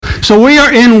So we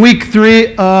are in week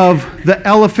 3 of the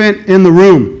elephant in the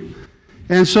room.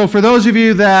 And so for those of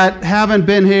you that haven't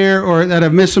been here or that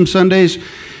have missed some Sundays,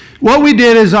 what I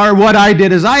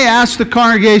did is I asked the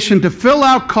congregation to fill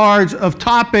out cards of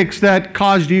topics that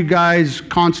caused you guys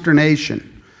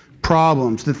consternation,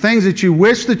 problems, the things that you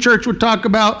wish the church would talk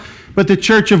about, but the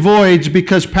church avoids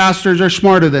because pastors are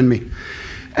smarter than me.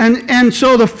 And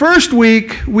so the first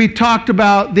week we talked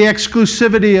about the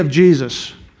exclusivity of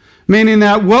Jesus. Meaning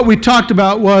that what we talked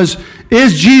about was,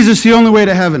 is Jesus the only way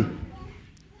to heaven?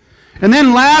 And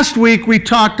then last week we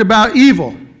talked about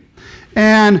evil.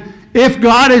 And if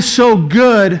God is so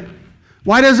good,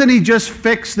 why doesn't he just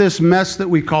fix this mess that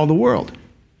we call the world?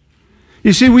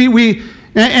 You see,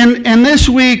 and this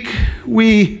week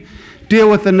we deal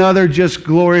with another just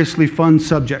gloriously fun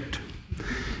subject.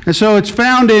 And so it's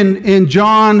found in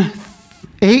John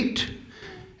 8.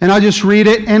 And I'll just read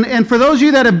it. And for those of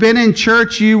you that have been in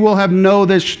church, you will know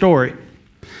this story.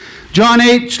 John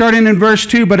 8, starting in verse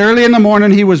 2, but early in the morning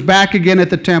he was back again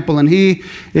at the temple, and he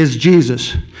is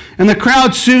Jesus. And the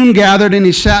crowd soon gathered, and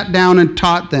he sat down and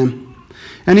taught them.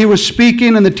 And he was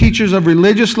speaking, and the teachers of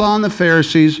religious law and the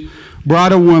Pharisees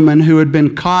brought a woman who had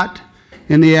been caught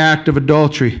in the act of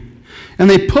adultery. And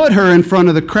they put her in front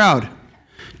of the crowd.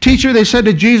 Teacher, they said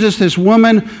to Jesus, this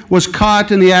woman was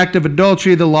caught in the act of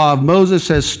adultery. The law of Moses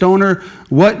says, stone her.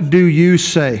 What do you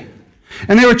say?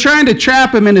 And they were trying to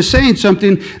trap him into saying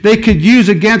something they could use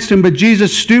against him, but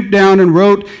Jesus stooped down and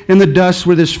wrote in the dust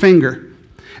with his finger.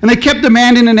 And they kept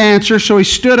demanding an answer, so he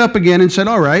stood up again and said,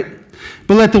 all right,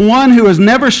 but let the one who has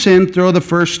never sinned throw the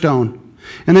first stone.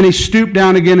 And then he stooped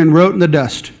down again and wrote in the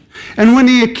dust. And when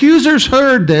the accusers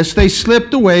heard this, they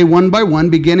slipped away one by one,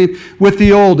 beginning with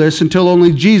the oldest, until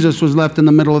only Jesus was left in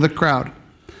the middle of the crowd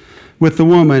with the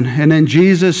woman. And then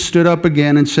Jesus stood up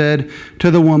again and said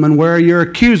to the woman, where are your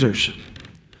accusers?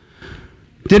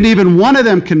 Didn't even one of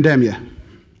them condemn you?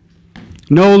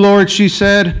 No, Lord, she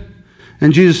said.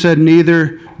 And Jesus said,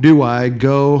 neither do I.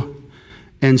 Go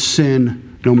and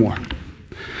sin no more.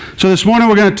 So this morning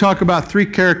we're going to talk about 3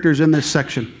 characters in this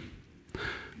section.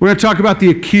 We're going to talk about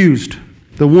the accused,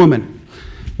 the woman.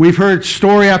 We've heard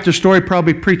story after story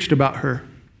probably preached about her.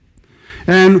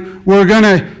 And we're going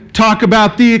to talk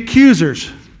about the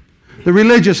accusers, the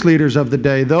religious leaders of the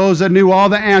day, those that knew all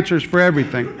the answers for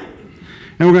everything.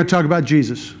 And we're going to talk about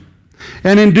Jesus.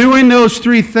 And in doing those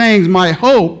 3 things, my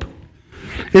hope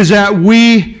is that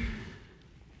we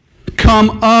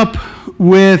come up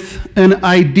with an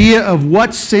idea of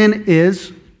what sin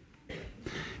is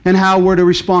and how we're to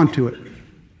respond to it.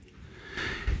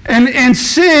 And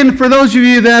sin, for those of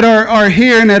you that are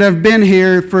here and that have been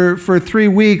here for 3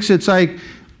 weeks, it's like,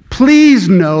 please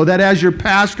know that as your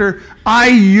pastor, I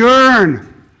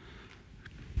yearn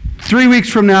 3 weeks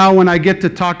from now when I get to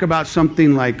talk about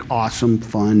something like awesome,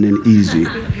 fun, and easy.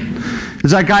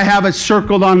 It's like I have it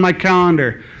circled on my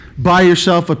calendar. Buy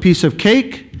yourself a piece of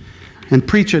cake and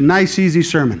preach a nice, easy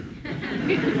sermon.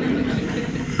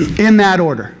 In that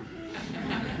order.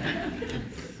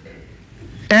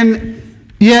 And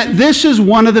yet, this is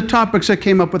one of the topics that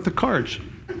came up with the cards.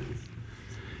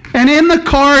 And in the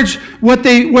cards, what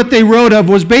they wrote of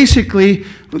was basically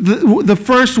the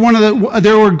first one of the.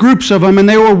 There were groups of them, and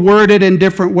they were worded in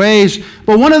different ways.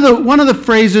 But one of the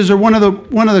phrases or one of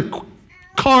the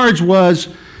cards was,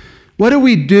 "What do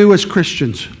we do as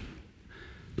Christians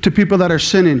to people that are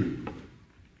sinning?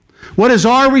 What is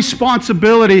our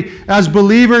responsibility as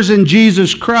believers in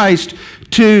Jesus Christ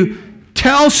to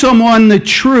tell someone the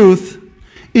truth?"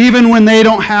 Even when they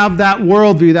don't have that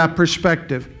worldview, that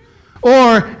perspective?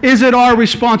 Or is it our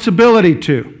responsibility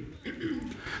to?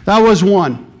 That was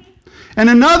one. And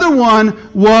another one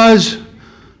was,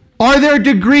 are there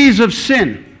degrees of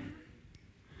sin?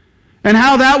 And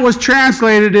how that was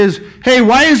translated is, hey,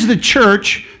 why is the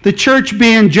church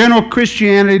being general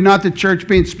Christianity, not the church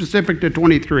being specific to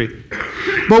 23?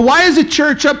 But why is the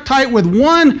church uptight with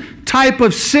one type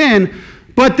of sin,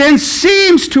 but then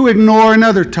seems to ignore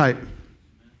another type?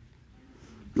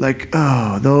 Like,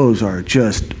 oh, those are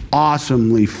just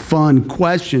awesomely fun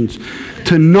questions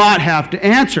to not have to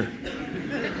answer.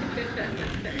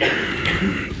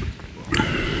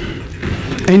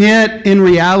 And yet, in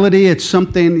reality, it's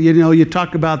something, you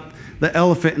talk about the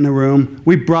elephant in the room.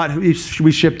 We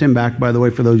shipped him back, by the way,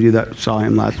 for those of you that saw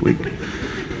him last week.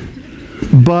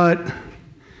 But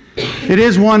it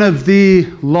is one of the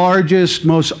largest,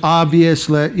 most obvious,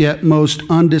 yet most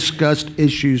undiscussed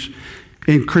issues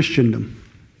in Christendom.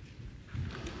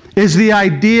 Is the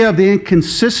idea of the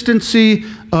inconsistency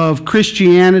of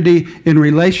Christianity in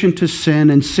relation to sin,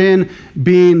 and sin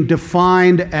being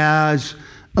defined as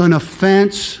an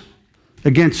offense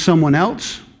against someone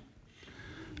else,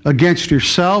 against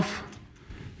yourself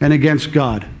and against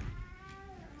God.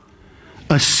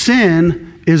 A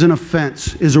sin is an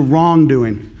offense, is a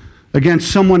wrongdoing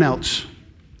against someone else.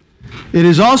 It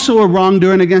is also a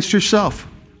wrongdoing against yourself.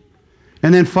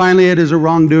 And then finally, it is a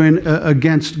wrongdoing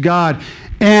against God.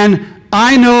 And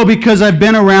I know, because I've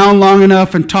been around long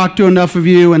enough and talked to enough of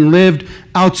you and lived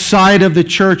outside of the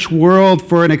church world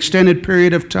for an extended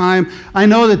period of time, I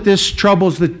know that this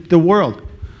troubles the world.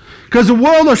 Because the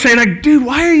world will say, like, dude,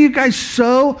 why are you guys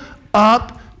so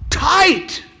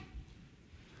uptight?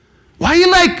 Why are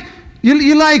you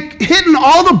like hitting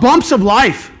all the bumps of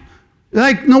life?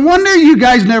 Like, no wonder you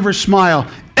guys never smile.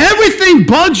 Everything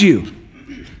bugs you.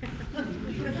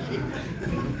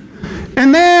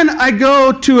 And then I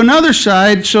go to another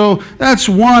side, so that's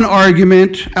one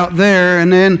argument out there,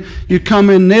 and then you come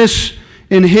in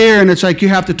here, and it's like you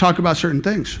have to talk about certain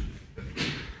things.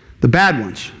 The bad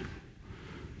ones.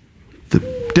 The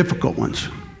difficult ones.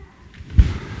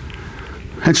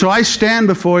 And so I stand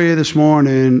before you this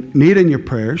morning needing your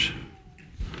prayers,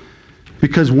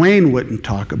 because Wayne wouldn't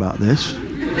talk about this.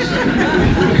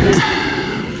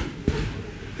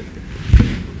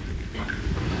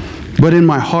 But in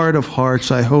my heart of hearts,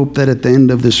 I hope that at the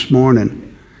end of this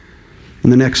morning,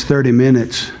 in the next 30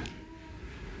 minutes,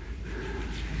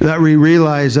 that we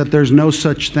realize that there's no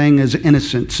such thing as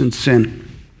innocence in sin.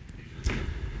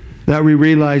 That we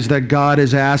realize that God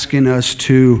is asking us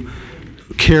to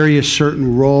carry a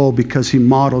certain role because He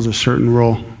models a certain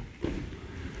role.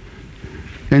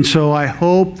 And so I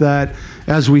hope that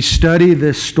as we study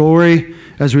this story,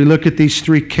 as we look at these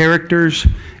three characters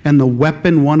and the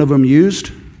weapon one of them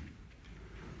used,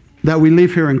 that we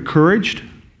leave here encouraged,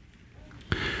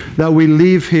 that we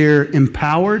leave here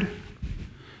empowered,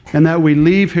 and that we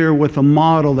leave here with a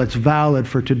model that's valid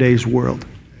for today's world.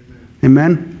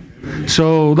 Amen? Amen?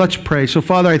 So let's pray. So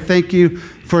Father, I thank you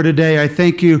for today. I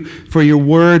thank you for your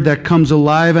word that comes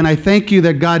alive, and I thank you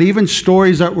that, God, even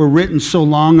stories that were written so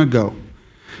long ago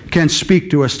can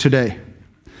speak to us today.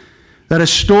 That a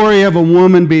story of a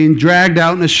woman being dragged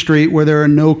out in the street where there are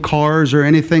no cars or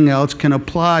anything else can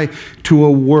apply to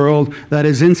a world that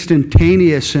is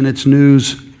instantaneous in its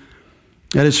news,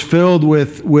 that is filled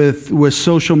with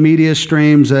social media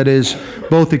streams, that is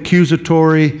both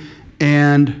accusatory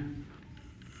and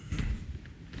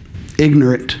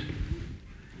ignorant.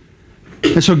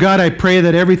 And so, God, I pray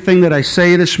that everything that I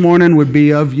say this morning would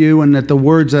be of you, and that the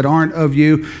words that aren't of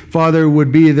you, Father,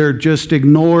 would be either just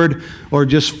ignored or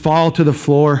just fall to the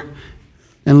floor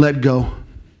and let go.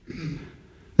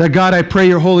 That, God, I pray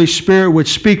your Holy Spirit would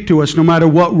speak to us no matter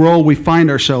what role we find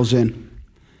ourselves in.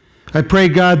 I pray,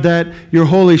 God, that your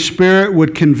Holy Spirit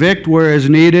would convict where is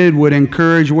needed, would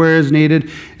encourage where is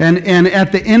needed, and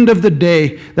at the end of the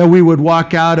day, that we would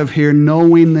walk out of here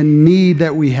knowing the need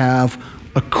that we have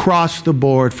across the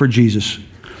board for Jesus.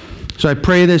 So I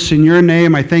pray this in your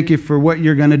name. I thank you for what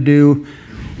you're going to do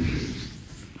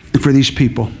for these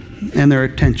people and their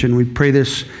attention. We pray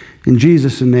this in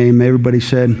Jesus' name. Everybody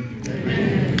said,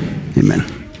 Amen. Amen.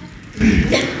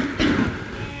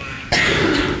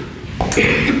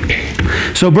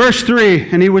 So verse 3,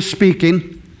 and he was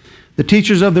speaking. The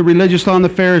teachers of the religious law and the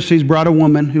Pharisees brought a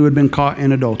woman who had been caught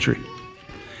in adultery,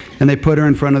 and they put her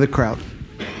in front of the crowd.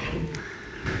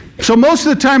 So most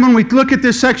of the time when we look at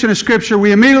this section of Scripture,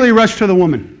 we immediately rush to the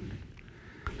woman.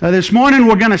 This morning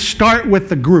we're going to start with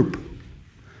the group,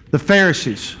 the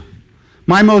Pharisees,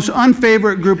 my most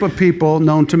unfavorite group of people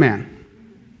known to man.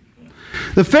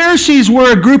 The Pharisees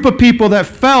were a group of people that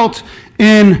felt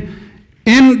in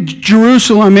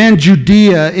Jerusalem and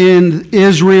Judea, in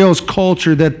Israel's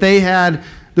culture, that they had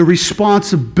the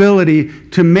responsibility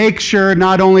to make sure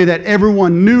not only that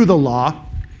everyone knew the law,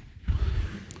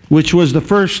 which was the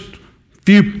first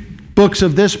few books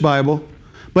of this Bible,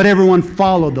 but everyone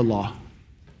followed the law.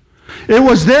 It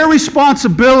was their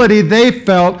responsibility, they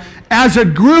felt, as a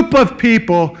group of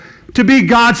people, to be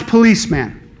God's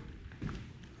policeman.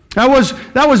 That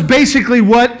was basically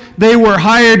what they were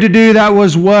hired to do. That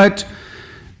was what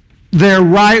their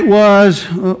right was.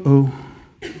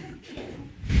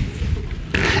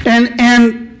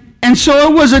 And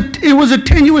so it was a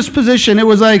tenuous position. It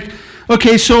was like,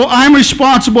 okay, so I'm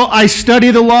responsible. I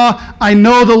study the law. I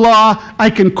know the law. I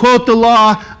can quote the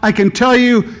law. I can tell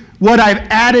you what I've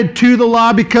added to the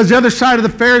law, because the other side of the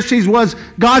Pharisees was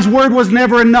God's word was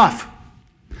never enough.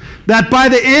 That by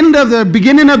the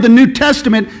beginning of the New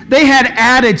Testament, they had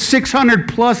added 600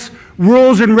 plus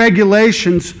rules and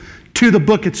regulations to the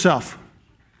book itself.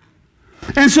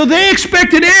 And so they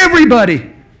expected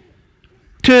everybody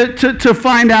to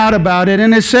find out about it.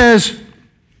 And it says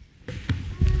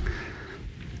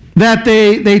that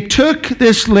they took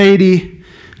this lady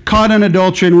caught in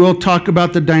adultery, and we'll talk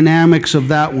about the dynamics of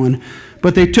that one.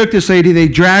 But they took this lady, they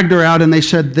dragged her out, and they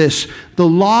said this: the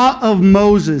law of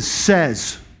Moses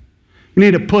says you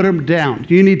need to put her down.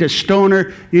 You need to stone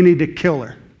her. You need to kill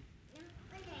her.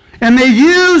 And they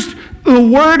used the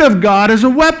word of God as a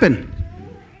weapon.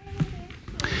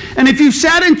 And if you've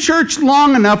sat in church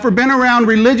long enough or been around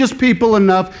religious people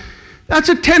enough, that's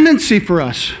a tendency for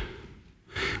us.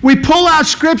 We pull out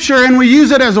Scripture and we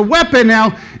use it as a weapon.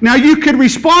 Now you could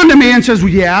respond to me and says,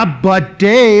 well, yeah, but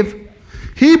Dave,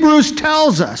 Hebrews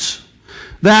tells us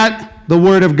that the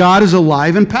Word of God is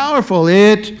alive and powerful.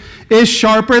 It is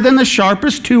sharper than the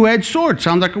sharpest two-edged sword.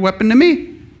 Sounds like a weapon to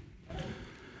me.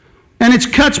 And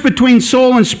it cuts between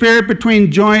soul and spirit,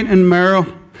 between joint and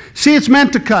marrow. See, it's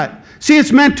meant to cut. See,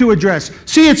 it's meant to address.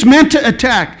 See, it's meant to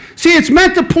attack. See, it's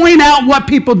meant to point out what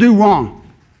people do wrong.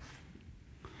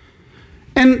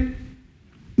 And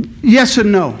yes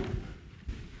and no.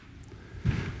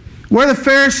 Where the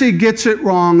Pharisee gets it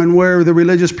wrong and where the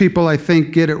religious people, I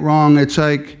think, get it wrong, it's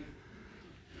like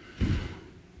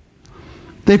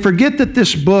they forget that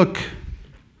this book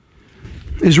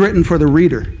is written for the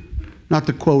reader, not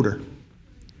the quoter.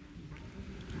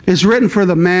 It's written for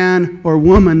the man or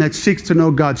woman that seeks to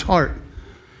know God's heart,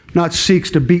 not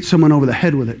seeks to beat someone over the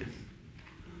head with it.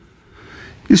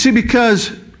 You see, because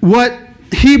what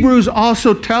Hebrews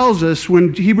also tells us,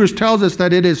 when Hebrews tells us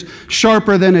that it is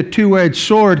sharper than a two-edged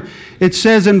sword, it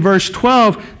says in verse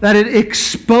 12 that it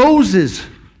exposes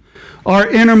our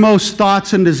innermost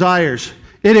thoughts and desires.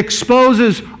 It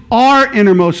exposes our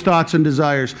innermost thoughts and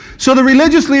desires. So the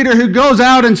religious leader who goes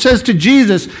out and says to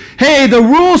Jesus, hey, the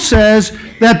rule says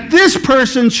that this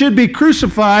person should be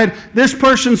crucified, this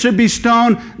person should be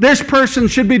stoned, this person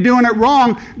should be doing it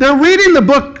wrong. They're reading the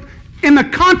book in the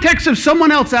context of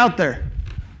someone else out there.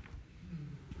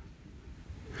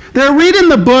 They're reading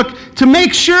the book to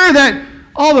make sure that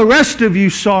all the rest of you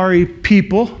sorry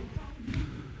people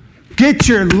get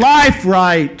your life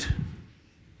right.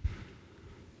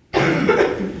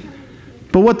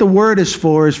 But what the Word is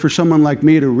for someone like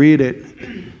me to read it,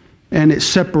 and it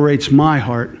separates my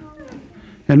heart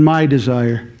and my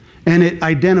desire, and it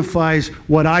identifies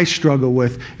what I struggle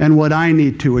with and what I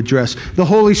need to address. The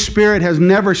Holy Spirit has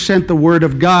never sent the Word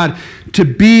of God to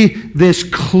be this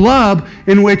club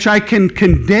in which I can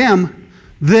condemn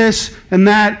this and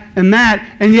that,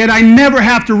 and yet I never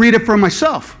have to read it for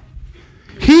myself.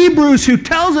 Hebrews, who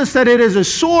tells us that it is a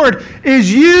sword,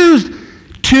 is used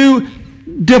to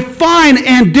define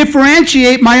and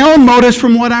differentiate my own motives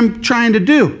from what I'm trying to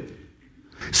do.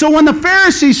 So when the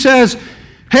Pharisee says,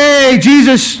 hey,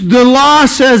 Jesus, the law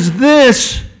says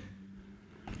this,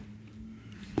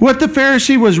 what the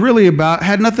Pharisee was really about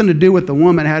had nothing to do with the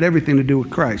woman, it had everything to do with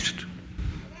Christ.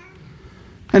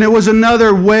 And it was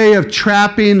another way of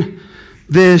trapping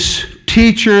this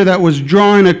teacher that was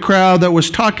drawing a crowd, that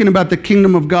was talking about the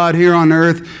kingdom of God here on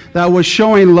earth, that was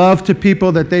showing love to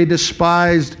people that they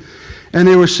despised. And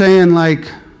they were saying,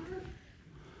 like,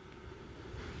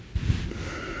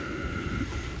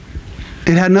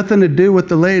 it had nothing to do with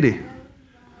the lady.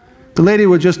 The lady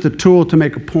was just a tool to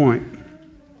make a point.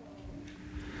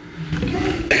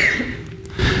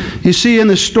 You see, in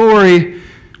the story,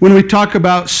 when we talk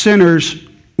about sinners,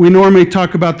 we normally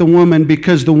talk about the woman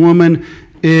because the woman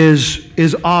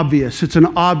is obvious. It's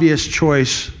an obvious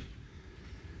choice.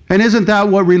 And isn't that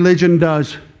what religion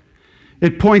does?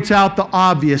 It points out the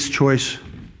obvious choice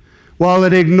while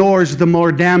it ignores the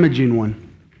more damaging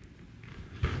one.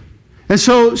 And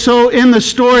so in the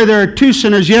story, there are two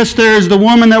sinners. Yes, there is the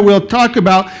woman that we'll talk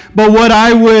about, but what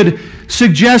I would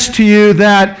suggest to you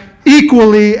that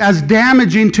equally as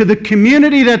damaging to the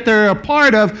community that they're a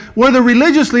part of were the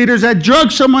religious leaders that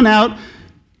drug someone out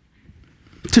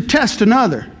to test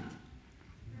another.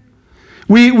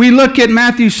 We look at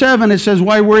Matthew 7, it says,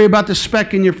 why worry about the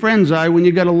speck in your friend's eye when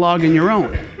you got a log in your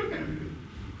own?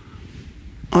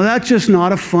 Oh, that's just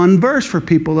not a fun verse for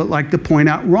people that like to point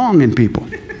out wrong in people.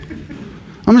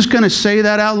 I'm just going to say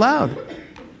that out loud.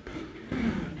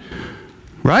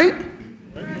 Right?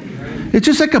 It's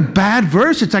just like a bad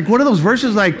verse. It's like one of those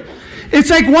verses it's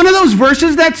like one of those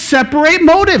verses that separate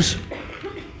motives.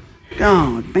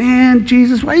 Oh, man,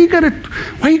 Jesus, why you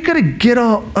gotta get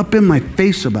all up in my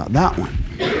face about that one?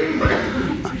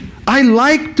 I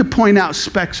like to point out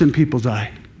specks in people's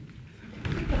eye.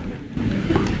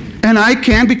 And I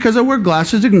can, because I wear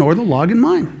glasses, ignore the log in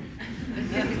mine.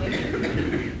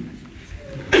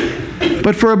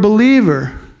 But for a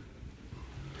believer,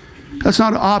 that's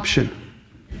not an option.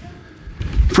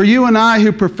 For you and I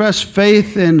who profess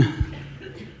faith in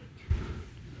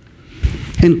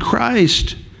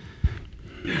Christ,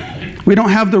 we don't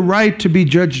have the right to be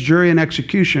judge, jury, and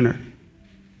executioner.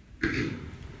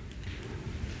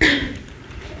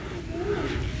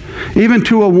 Even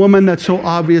to a woman that's so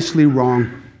obviously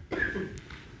wrong.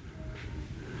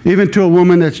 Even to a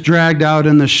woman that's dragged out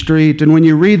in the street. And when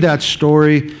you read that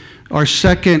story, our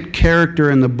second character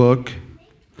in the book,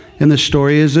 in the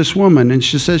story, is this woman. And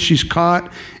she says she's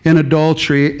caught in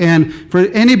adultery. And for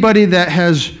anybody that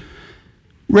has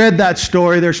read that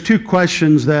story, there's two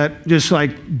questions that just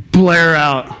like blare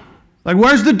out. Like,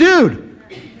 where's the dude?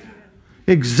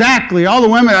 Exactly. All the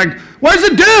women are like, where's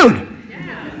the dude?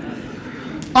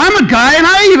 I'm a guy, and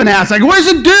I even ask, like, where's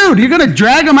the dude? You're going to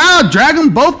drag them out, drag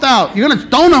them both out. You're going to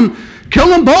stone them, kill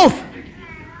them both.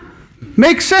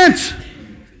 Makes sense.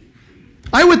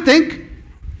 I would think.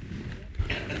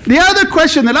 The other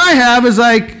question that I have is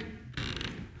like,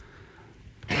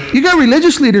 you got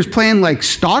religious leaders playing like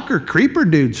stalker, creeper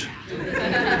dudes.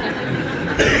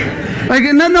 Like,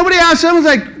 nobody asks them, it's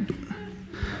like,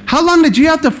 how long did you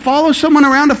have to follow someone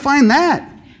around to find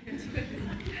that?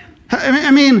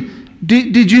 I mean,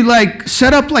 did you like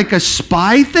set up like a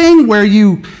spy thing where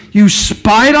you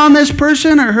spied on this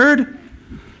person or heard?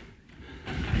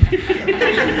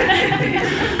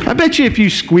 I bet you if you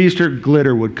squeezed her,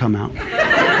 glitter would come out.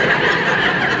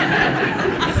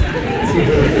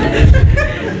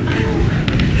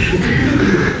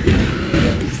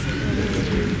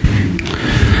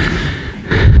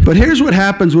 But here's what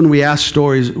happens when we ask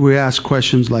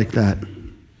questions like that.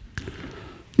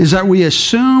 Is that we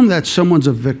assume that someone's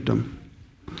a victim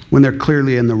when they're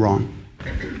clearly in the wrong.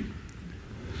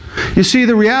 You see,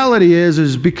 the reality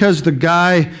is because the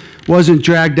guy wasn't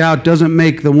dragged out doesn't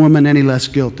make the woman any less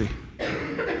guilty.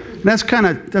 That's kind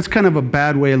of a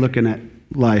bad way of looking at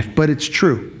life, but it's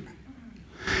true.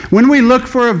 When we look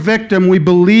for a victim, we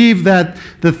believe that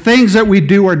the things that we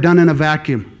do are done in a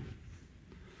vacuum.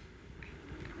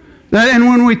 And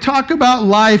when we talk about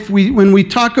life, when we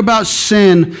talk about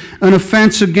sin, an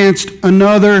offense against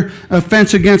another,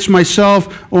 offense against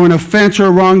myself, or an offense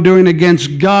or wrongdoing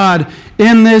against God,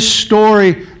 in this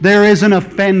story, there is an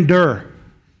offender.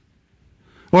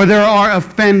 Or there are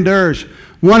offenders.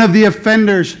 One of the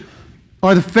offenders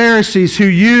are the Pharisees who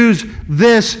use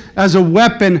this as a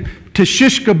weapon to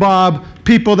shish kebab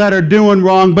people that are doing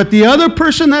wrong. But the other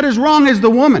person that is wrong is the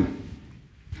woman.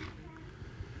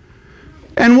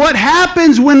 And what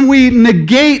happens when we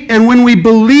negate and when we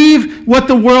believe what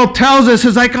the world tells us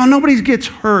is like, oh, nobody gets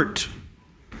hurt.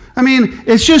 I mean,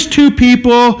 it's just two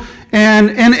people,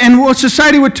 and what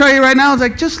society would tell you right now is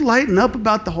like, just lighten up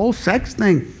about the whole sex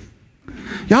thing.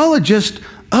 Y'all are just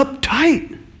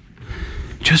uptight.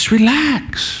 Just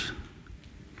relax.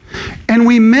 And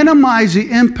we minimize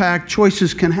the impact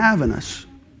choices can have in us.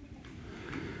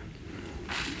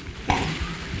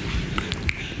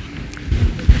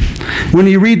 When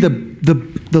you read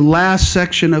the last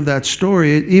section of that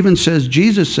story, it even says,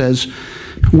 Jesus says,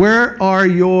 where are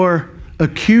your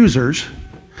accusers?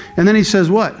 And then he says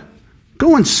what?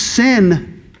 Go and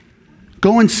sin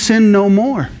no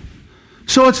more.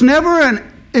 So it's never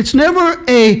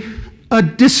a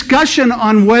discussion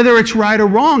on whether it's right or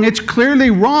wrong. It's clearly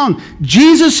wrong.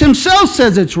 Jesus himself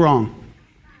says it's wrong.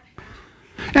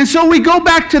 And so we go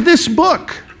back to this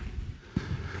book.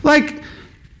 Like,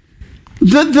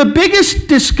 the biggest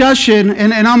discussion,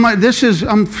 and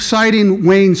I'm citing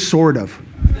Wayne sort of.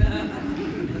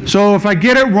 So if I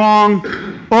get it wrong,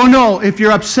 oh no, if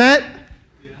you're upset,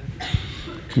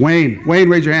 Wayne,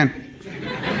 raise your hand.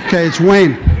 Okay, it's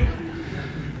Wayne.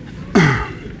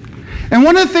 And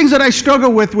one of the things that I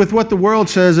struggle with what the world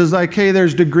says is like, hey,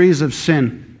 there's degrees of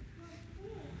sin.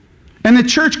 And the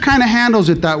church kind of handles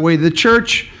it that way. The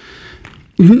church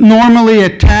normally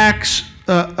attacks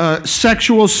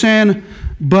sexual sin,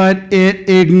 but it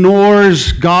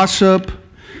ignores gossip,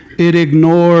 it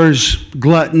ignores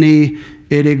gluttony,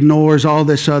 it ignores all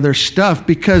this other stuff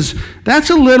because that's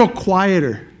a little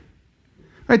quieter,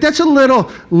 right? That's a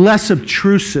little less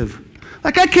obtrusive.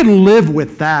 Like I can live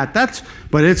with that,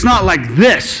 but it's not like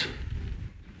this.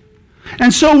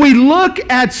 And so we look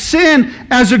at sin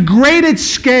as a graded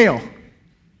scale.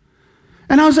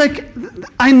 And I was like,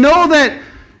 I know that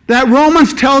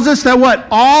Romans tells us that what?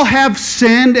 All have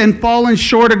sinned and fallen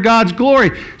short of God's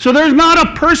glory. So there's not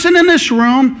a person in this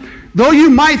room, though you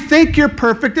might think you're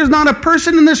perfect, there's not a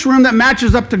person in this room that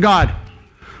matches up to God.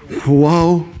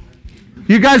 Whoa.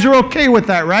 You guys are okay with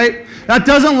that, right? That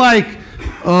doesn't like,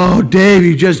 oh, Dave,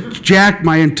 you just jacked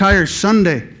my entire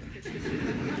Sunday.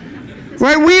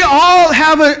 Right? We all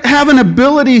have an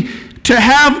ability to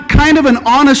have kind of an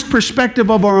honest perspective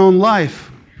of our own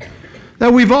life.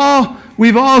 That we've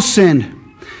all sinned.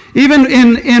 Even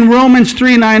in Romans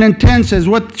 3, 9, and 10 says,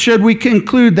 what should we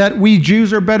conclude? That we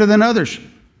Jews are better than others.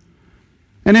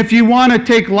 And if you want to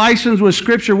take license with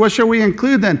Scripture, what shall we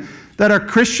include then? That our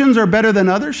Christians are better than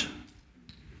others?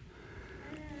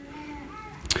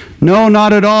 No,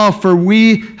 not at all, for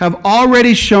we have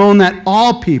already shown that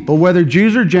all people, whether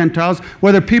Jews or Gentiles,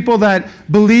 whether people that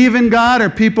believe in God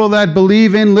or people that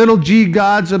believe in little g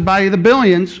gods by the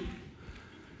billions,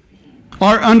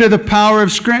 are under the power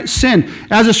of sin.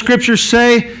 As the scriptures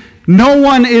say, no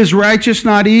one is righteous,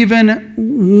 not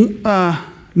even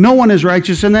no one is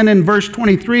righteous. And then in verse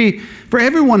 23, for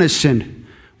everyone has sinned.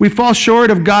 We fall short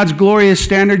of God's glorious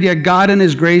standard, yet God in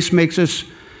His grace makes us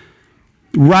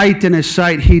right in His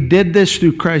sight. He did this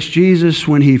through Christ Jesus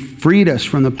when He freed us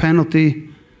from the penalty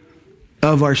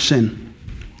of our sin.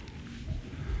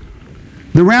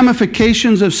 The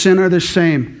ramifications of sin are the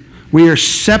same. We are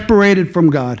separated from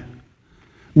God.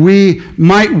 We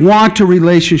might want a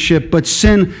relationship, but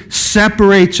sin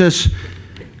separates us.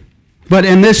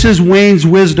 And this is Wayne's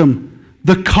wisdom,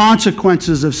 the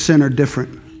consequences of sin are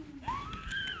different.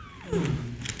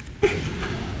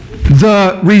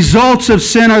 The results of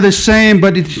sin are the same,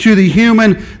 but to the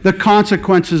human, the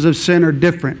consequences of sin are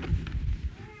different.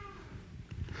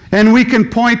 And we can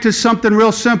point to something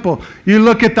real simple. You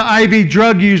look at the IV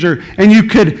drug user, and you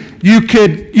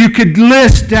could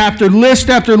list after list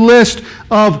after list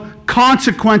of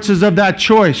consequences of that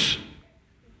choice.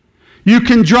 You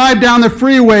can drive down the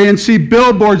freeway and see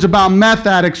billboards about meth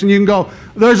addicts, and you can go,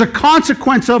 there's a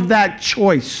consequence of that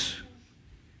choice.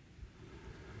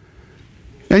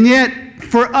 And yet,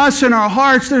 for us in our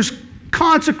hearts, there's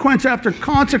consequence after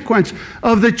consequence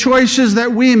of the choices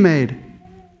that we made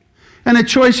and the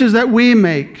choices that we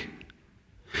make.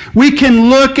 We can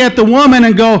look at the woman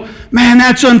and go, man,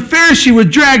 that's unfair. She was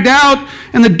dragged out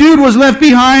and the dude was left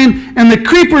behind and the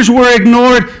creepers were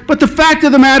ignored. But the fact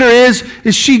of the matter is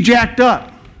she jacked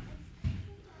up.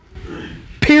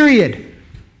 Period.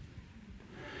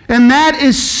 And that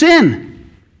is sin.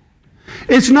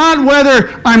 It's not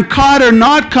whether I'm caught or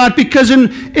not caught, because in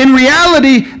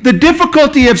reality, the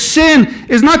difficulty of sin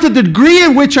is not the degree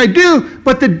in which I do,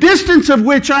 but the distance of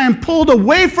which I am pulled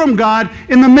away from God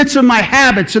in the midst of my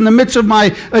habits, in the midst of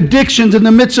my addictions, in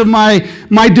the midst of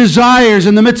my desires,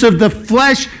 in the midst of the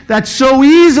flesh that so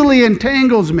easily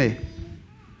entangles me.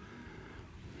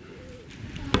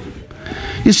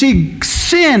 You see,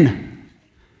 sin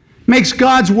makes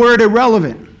God's word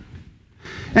irrelevant.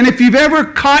 And if you've ever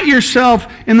caught yourself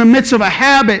in the midst of a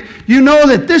habit, you know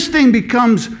that this thing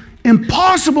becomes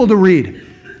impossible to read.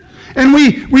 And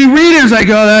we read it and it's like,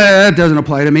 oh, that doesn't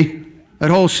apply to me.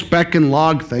 That whole speck and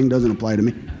log thing doesn't apply to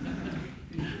me.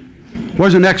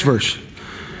 Where's the next verse?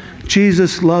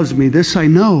 Jesus loves me, this I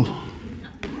know.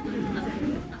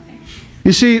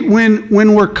 You see,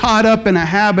 when we're caught up in a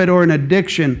habit or an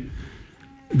addiction,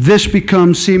 this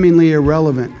becomes seemingly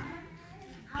irrelevant.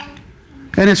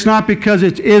 And it's not because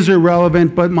it is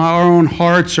irrelevant, but our own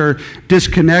hearts are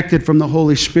disconnected from the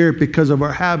Holy Spirit because of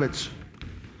our habits.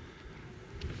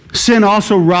 Sin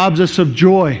also robs us of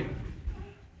joy.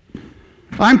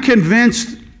 I'm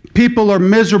convinced people are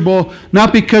miserable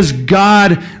not because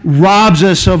God robs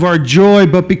us of our joy,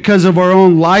 but because of our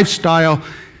own lifestyle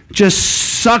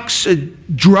just sucks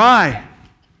it dry.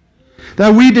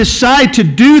 That we decide to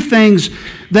do things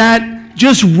that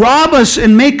just rob us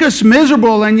and make us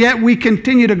miserable, and yet we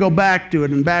continue to go back to it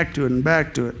and back to it and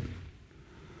back to it.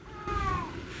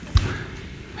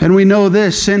 And we know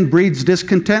this, sin breeds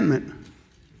discontentment.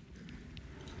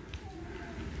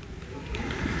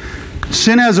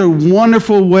 Sin has a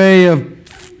wonderful way of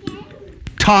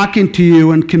talking to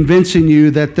you and convincing you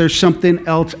that there's something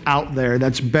else out there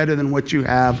that's better than what you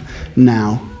have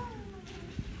now.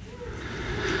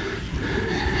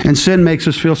 And sin makes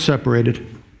us feel separated.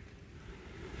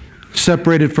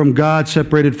 Separated from God,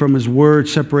 separated from His Word,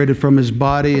 separated from His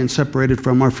body, and separated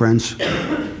from our friends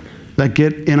that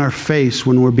get in our face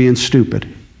when we're being stupid.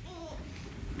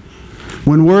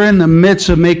 When we're in the midst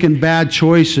of making bad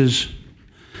choices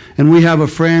and we have a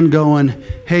friend going,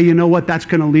 hey, you know what, that's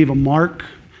going to leave a mark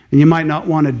and you might not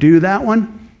want to do that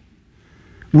one.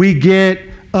 We get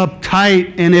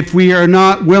uptight, and if we are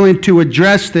not willing to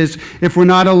address this, if we're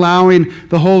not allowing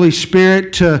the Holy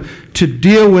Spirit to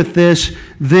deal with this,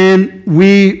 then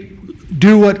we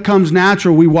do what comes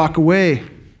natural. We walk away.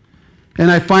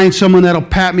 And I find someone that'll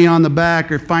pat me on the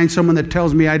back, or find someone that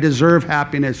tells me I deserve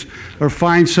happiness, or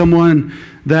find someone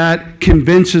that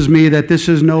convinces me that this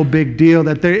is no big deal,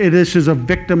 that this is a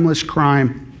victimless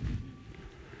crime.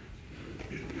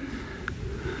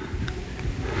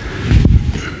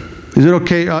 Is it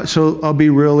okay? So I'll be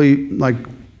really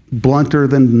blunter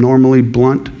than normally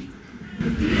blunt.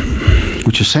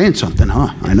 Which is saying something,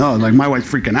 huh? I know. My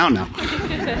wife's freaking out now.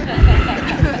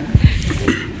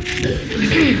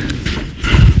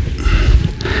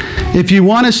 If you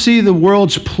want to see the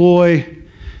world's ploy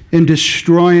in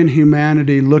destroying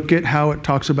humanity, look at how it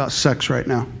talks about sex right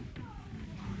now.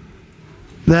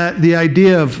 That the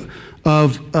idea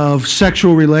of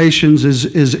sexual relations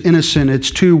is innocent. It's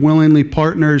two willingly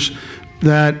partners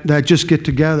that just get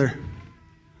together.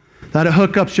 That a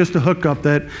hookup's just a hookup.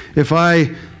 That if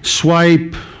I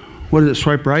swipe,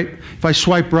 swipe right? If I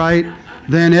swipe right,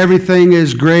 then everything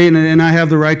is great and I have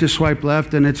the right to swipe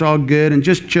left and it's all good and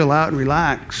just chill out and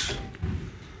relax.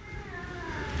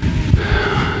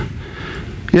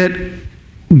 Yet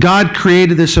God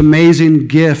created this amazing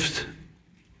gift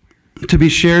to be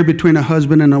shared between a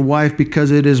husband and a wife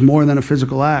because it is more than a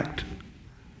physical act.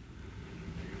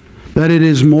 That it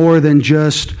is more than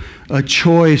just a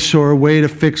choice or a way to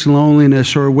fix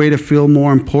loneliness or a way to feel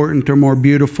more important or more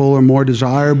beautiful or more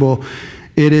desirable.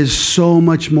 It is so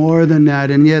much more than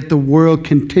that, and yet the world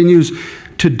continues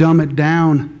to dumb it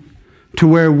down to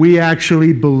where we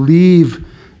actually believe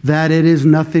that it is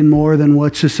nothing more than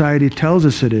what society tells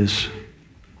us it is.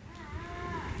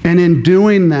 And in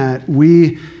doing that,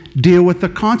 we deal with the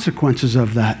consequences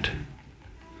of that.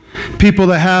 People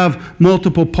that have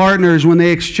multiple partners, when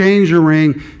they exchange a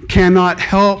ring, cannot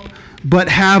help but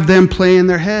have them play in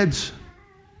their heads.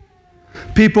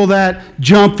 People that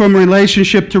jump from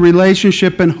relationship to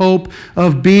relationship in hope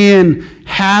of being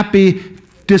happy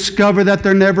discover that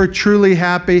they're never truly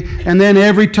happy, and then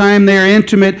every time they're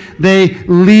intimate, they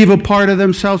leave a part of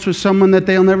themselves with someone that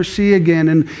they'll never see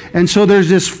again. And so there's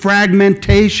this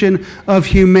fragmentation of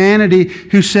humanity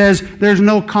who says there's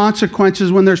no consequences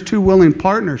when there's two willing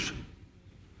partners.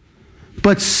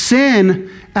 But sin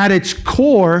at its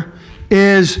core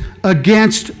is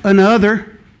against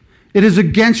another. It is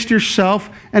against yourself,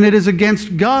 and it is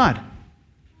against God.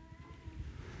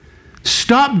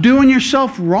 Stop doing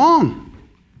yourself wrong.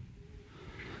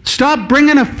 Stop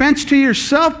bringing offense to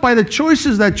yourself by the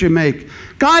choices that you make.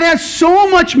 God has so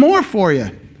much more for you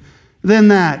than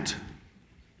that.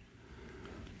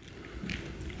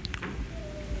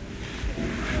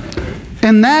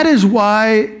 And that is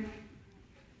why,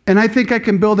 and I think I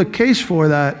can build a case for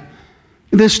that,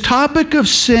 this topic of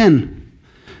sin,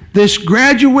 this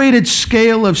graduated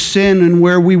scale of sin, and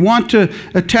where we want to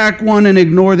attack one and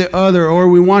ignore the other, or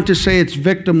we want to say it's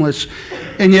victimless,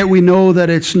 and yet we know that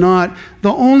it's not.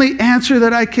 The only answer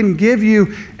that I can give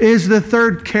you is the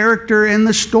third character in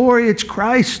the story. It's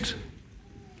Christ.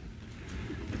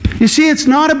 You see, it's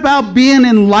not about being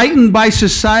enlightened by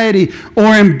society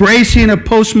or embracing a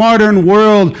postmodern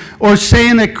world or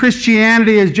saying that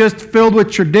Christianity is just filled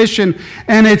with tradition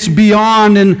and it's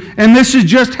beyond and this is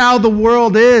just how the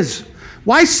world is.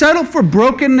 Why settle for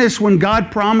brokenness when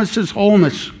God promises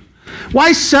wholeness?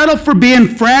 Why settle for being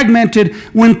fragmented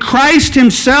when Christ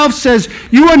himself says,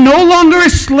 you are no longer a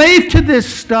slave to this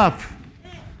stuff.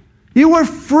 You are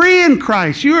free in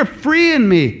Christ. You are free in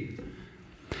me.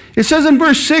 It says in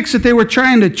verse 6 that they were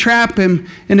trying to trap him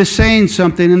into saying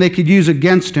something and they could use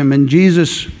against him. And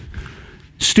Jesus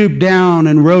stooped down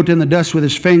and wrote in the dust with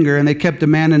his finger, and they kept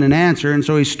demanding an answer. And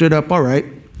so he stood up, all right,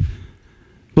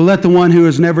 but let the one who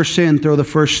has never sinned throw the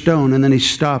first stone. And then he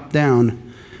stopped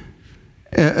down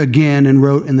again and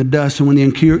wrote in the dust. And when the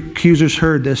accusers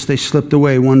heard this, they slipped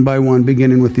away one by one,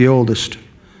 beginning with the oldest,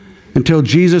 until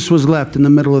Jesus was left in the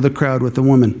middle of the crowd with the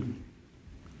woman.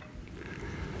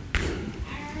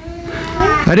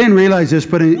 I didn't realize this,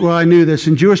 but I knew this.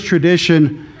 In Jewish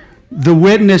tradition, the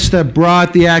witness that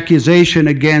brought the accusation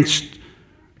against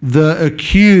the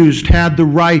accused had the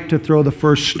right to throw the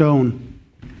first stone.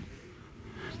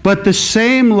 But the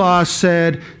same law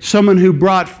said someone who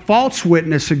brought false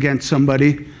witness against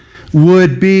somebody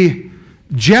would be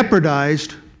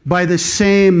jeopardized by the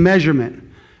same measurement.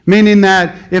 Meaning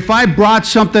that if I brought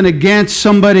something against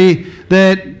somebody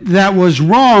that was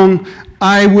wrong,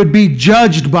 I would be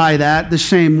judged by that the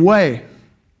same way.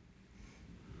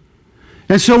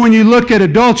 And so when you look at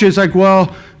adultery, it's like,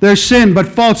 well, there's sin, but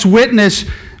false witness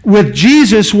with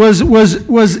Jesus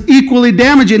was equally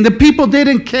damaging. The people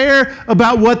didn't care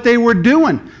about what they were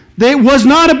doing. It was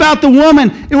not about the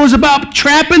woman. It was about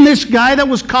trapping this guy that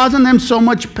was causing them so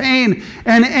much pain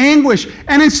and anguish.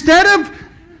 And instead of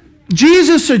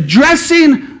Jesus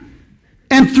addressing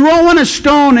and throwing a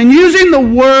stone and using the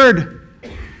word,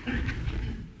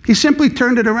 he simply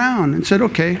turned it around and said,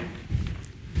 okay,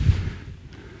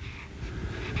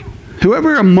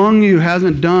 whoever among you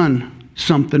hasn't done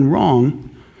something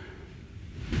wrong,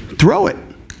 throw it.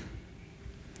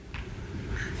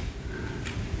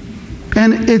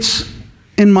 And it's,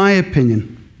 in my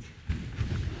opinion,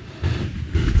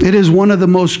 it is one of the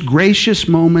most gracious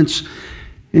moments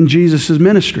in Jesus'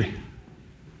 ministry.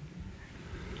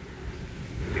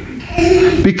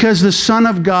 Because the Son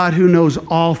of God, who knows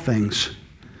all things,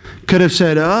 could have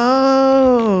said,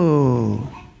 oh,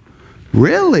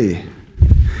 really?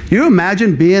 You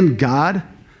imagine being God,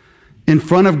 in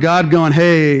front of God going,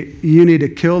 hey, you need to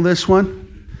kill this one?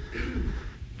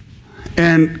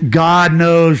 And God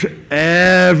knows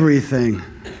everything.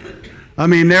 I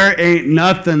mean, there ain't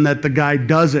nothing that the guy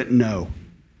doesn't know.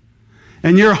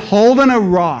 And you're holding a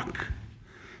rock,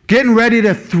 getting ready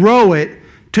to throw it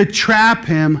to trap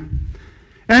him.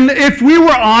 And if we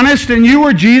were honest and you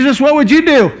were Jesus, what would you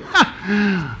do?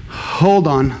 Hold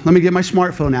on, let me get my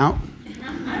smartphone out.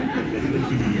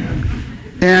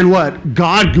 And what?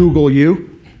 God Google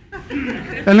you.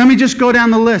 And let me just go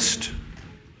down the list.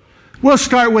 We'll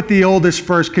start with the oldest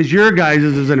first, because your guys'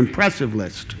 is an impressive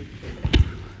list.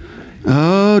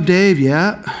 Oh, Dave,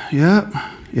 yep.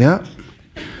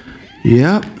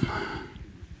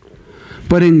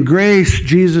 But in grace,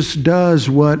 Jesus does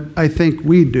what I think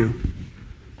we do,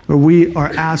 or we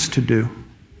are asked to do.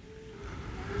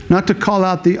 Not to call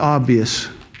out the obvious,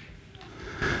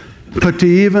 but to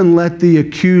even let the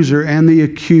accuser and the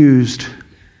accused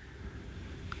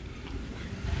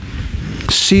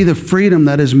see the freedom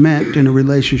that is meant in a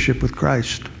relationship with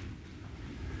Christ.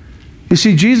 You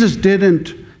see, Jesus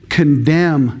didn't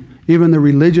condemn even the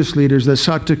religious leaders that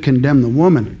sought to condemn the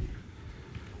woman.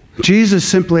 Jesus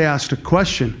simply asked a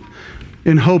question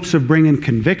in hopes of bringing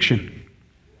conviction.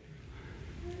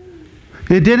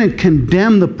 They didn't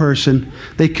condemn the person,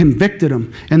 they convicted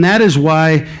him. And that is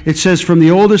why it says from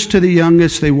the oldest to the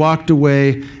youngest, they walked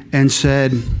away and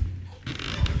said,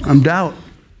 I'm doubt.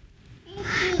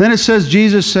 Then it says,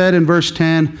 Jesus said in verse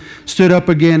 10, stood up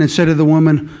again and said to the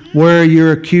woman, where are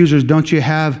your accusers? Don't you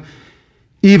have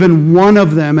even one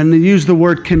of them? And use the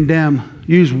word condemn.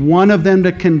 Use one of them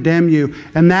to condemn you.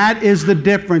 And that is the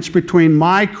difference between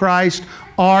my Christ,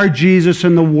 our Jesus,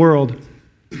 and the world.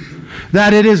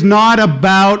 That it is not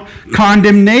about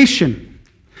condemnation.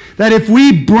 That if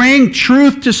we bring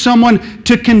truth to someone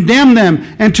to condemn them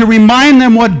and to remind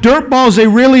them what dirtballs they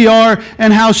really are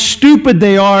and how stupid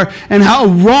they are and how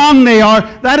wrong they are,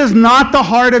 that is not the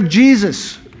heart of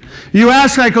Jesus. You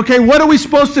ask like, okay, what are we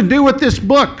supposed to do with this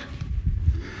book?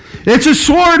 It's a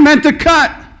sword meant to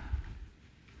cut.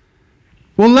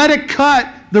 Well, let it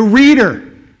cut the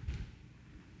reader,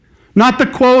 not the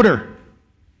quoter.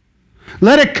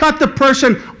 Let it cut the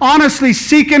person honestly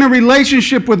seeking a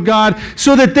relationship with God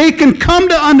so that they can come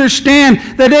to understand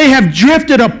that they have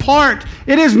drifted apart.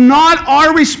 It is not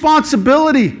our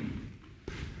responsibility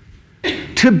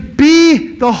to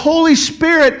be the Holy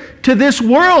Spirit to this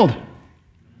world.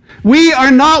 We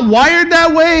are not wired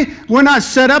that way. We're not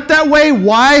set up that way.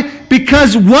 Why?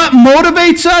 Because what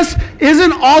motivates us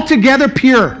isn't altogether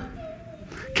pure.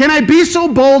 Can I be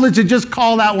so bold as to just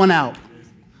call that one out?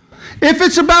 If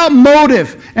it's about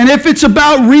motive and if it's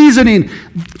about reasoning,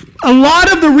 a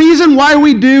lot of the reason why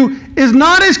we do is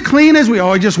not as clean as we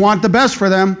just want the best for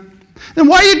them. Then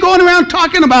why are you going around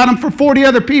talking about them for 40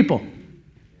 other people?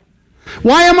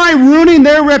 Why am I ruining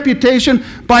their reputation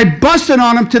by busting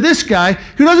on them to this guy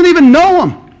who doesn't even know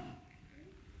them?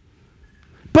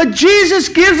 But Jesus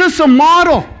gives us a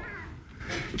model.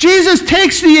 Jesus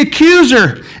takes the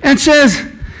accuser and says,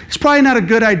 it's probably not a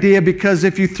good idea because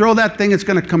if you throw that thing, it's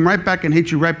going to come right back and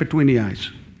hit you right between the eyes.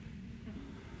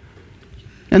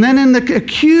 And then in the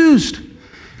accused,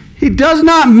 he does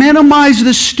not minimize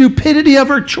the stupidity of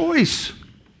her choice.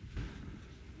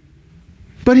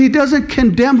 But he doesn't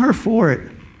condemn her for it.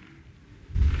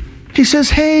 He says,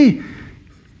 hey,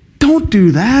 don't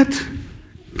do that.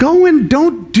 Go and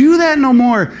don't do that no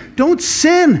more. Don't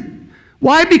sin.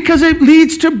 Why? Because it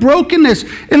leads to brokenness.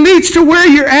 It leads to where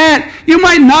you're at. You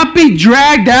might not be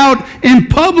dragged out in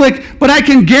public, but I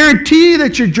can guarantee you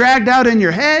that you're dragged out in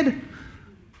your head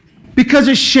because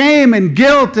of shame and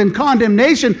guilt and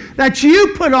condemnation that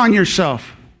you put on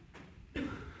yourself.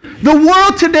 The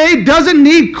world today doesn't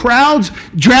need crowds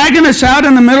dragging us out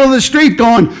in the middle of the street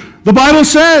going, the Bible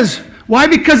says. Why?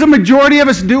 Because the majority of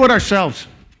us do it ourselves.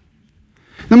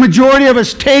 The majority of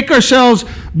us take ourselves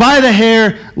by the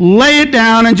hair, lay it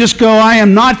down, and just go, I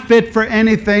am not fit for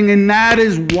anything. And that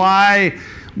is why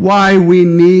we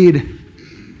need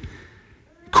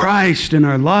Christ in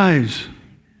our lives.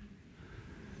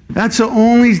 That's the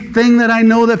only thing that I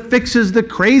know that fixes the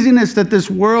craziness that this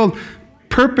world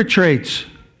perpetrates.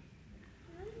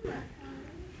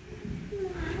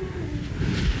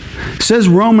 It says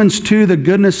Romans 2, the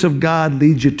goodness of God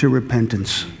leads you to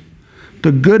repentance.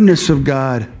 The goodness of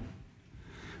God.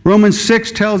 Romans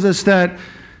 6 tells us that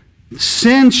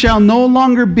sin shall no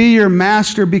longer be your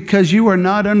master because you are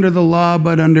not under the law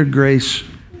but under grace.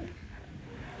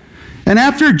 And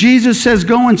after Jesus says,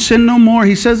 go and sin no more,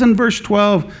 he says in verse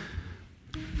 12,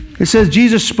 It says,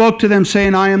 Jesus spoke to them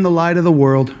saying, I am the light of the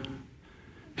world.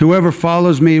 Whoever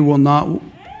follows me will not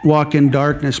walk in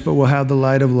darkness, but will have the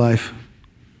light of life.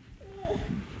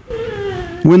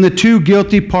 When the two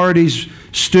guilty parties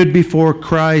stood before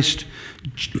Christ,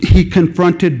 he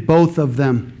confronted both of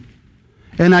them.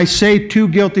 And I say two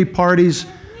guilty parties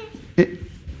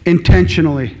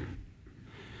intentionally,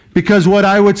 because what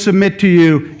I would submit to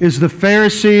you is the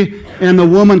Pharisee and the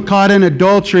woman caught in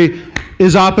adultery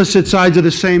is opposite sides of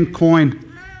the same coin.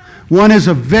 One is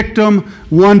a victim,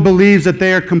 one believes that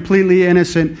they are completely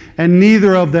innocent, and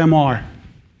neither of them are.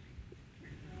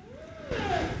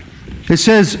 It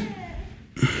says,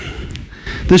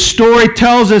 the story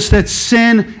tells us that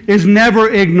sin is never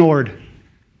ignored.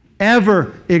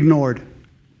 Ever ignored.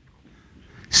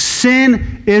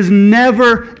 Sin is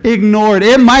never ignored.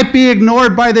 It might be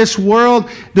ignored by this world.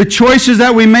 The choices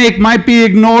that we make might be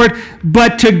ignored.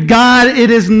 But to God,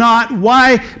 it is not.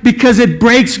 Why? Because it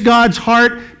breaks God's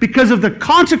heart because of the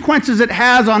consequences it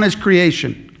has on His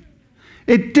creation.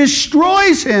 It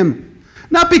destroys Him.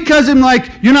 Not because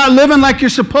you're not living like you're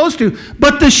supposed to,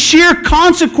 but the sheer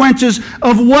consequences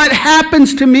of what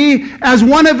happens to me as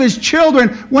one of His children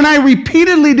when I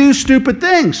repeatedly do stupid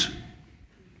things.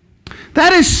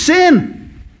 That is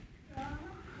sin.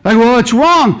 It's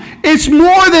wrong. It's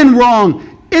more than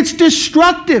wrong. It's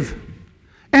destructive.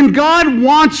 And God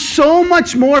wants so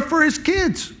much more for His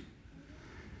kids.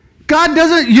 God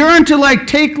doesn't yearn to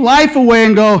take life away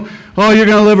and go, oh, you're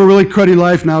going to live a really cruddy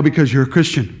life now because you're a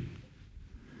Christian.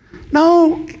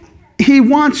 No, He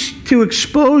wants to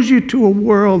expose you to a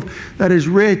world that is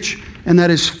rich and that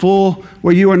is full,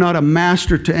 where you are not a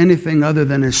master to anything other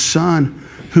than His Son,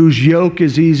 whose yoke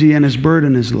is easy and His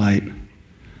burden is light.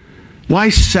 Why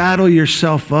saddle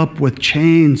yourself up with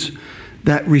chains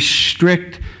that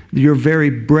restrict your very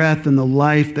breath and the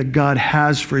life that God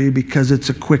has for you because it's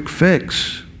a quick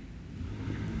fix?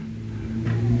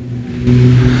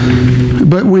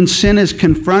 But when sin is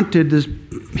confronted,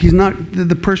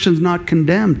 the person's not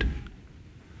condemned.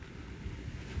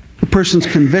 The person's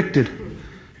convicted,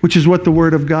 which is what the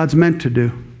Word of God's meant to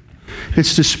do.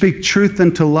 It's to speak truth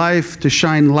into life, to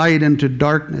shine light into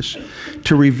darkness,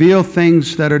 to reveal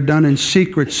things that are done in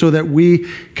secret so that we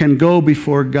can go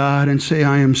before God and say,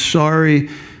 I am sorry,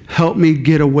 help me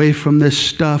get away from this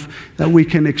stuff, that we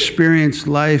can experience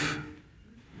life.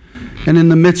 And in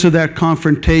the midst of that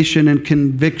confrontation and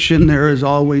conviction, there is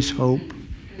always hope.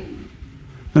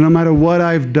 And no matter what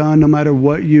I've done, no matter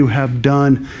what you have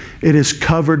done, it is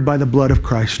covered by the blood of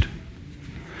Christ.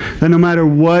 And no matter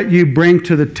what you bring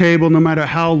to the table, no matter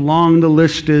how long the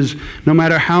list is, no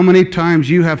matter how many times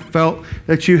you have felt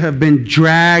that you have been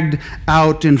dragged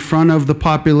out in front of the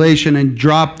population and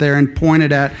dropped there and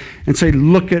pointed at and say,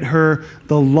 look at her,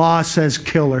 the law says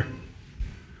kill her.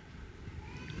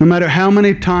 No matter how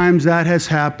many times that has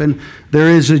happened, there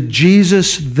is a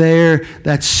Jesus there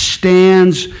that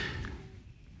stands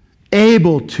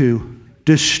able to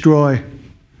destroy,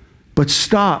 but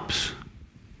stops.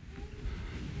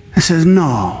 It says,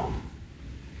 no.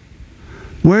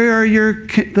 Where are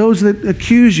those that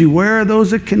accuse you? Where are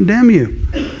those that condemn you?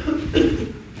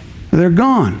 They're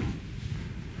gone.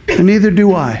 And neither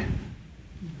do I.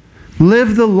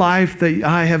 Live the life that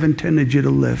I have intended you to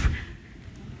live.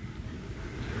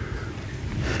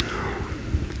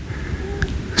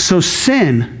 So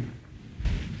sin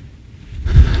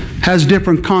has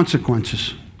different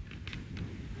consequences.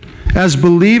 As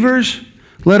believers,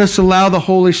 let us allow the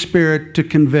Holy Spirit to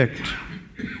convict.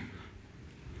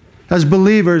 As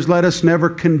believers, let us never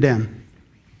condemn.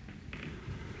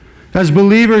 As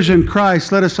believers in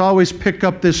Christ, let us always pick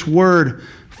up this word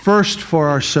first for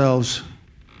ourselves.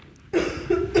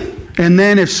 And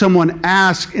then if someone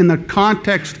asks in the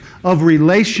context of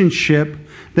relationship,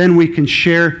 then we can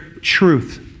share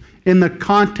truth in the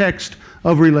context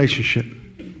of relationship.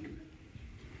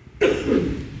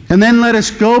 And then let us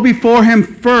go before Him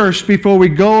first before we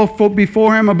go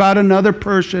before Him about another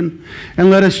person, and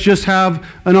let us just have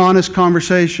an honest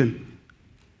conversation.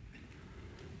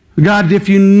 God, if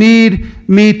you need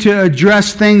me to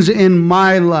address things in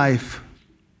my life,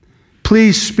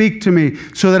 please speak to me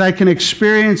so that I can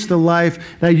experience the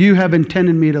life that you have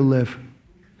intended me to live.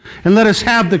 And let us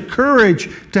have the courage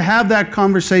to have that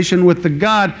conversation with the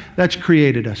God that's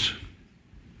created us.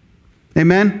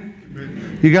 Amen?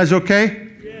 Amen. You guys okay?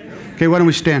 Okay, why don't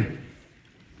we stand?